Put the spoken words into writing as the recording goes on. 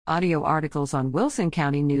Audio articles on Wilson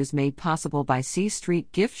County News made possible by C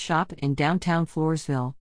Street Gift Shop in downtown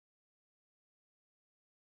Floresville.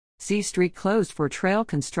 C Street closed for trail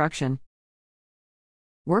construction.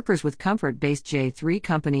 Workers with Comfort-based J3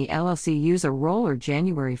 Company LLC use a roller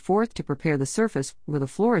January 4th to prepare the surface where the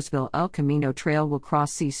Floresville El Camino Trail will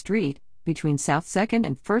cross C Street, between South 2nd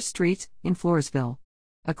and 1st Streets, in Floresville.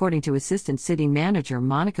 According to Assistant City Manager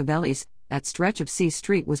Monica Vellis, that stretch of C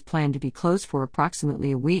Street was planned to be closed for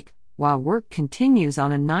approximately a week, while work continues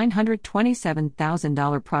on a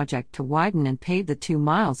 $927,000 project to widen and pave the 2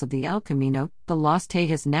 miles of the El Camino, the Los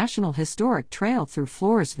Tejas National Historic Trail through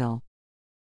Floresville.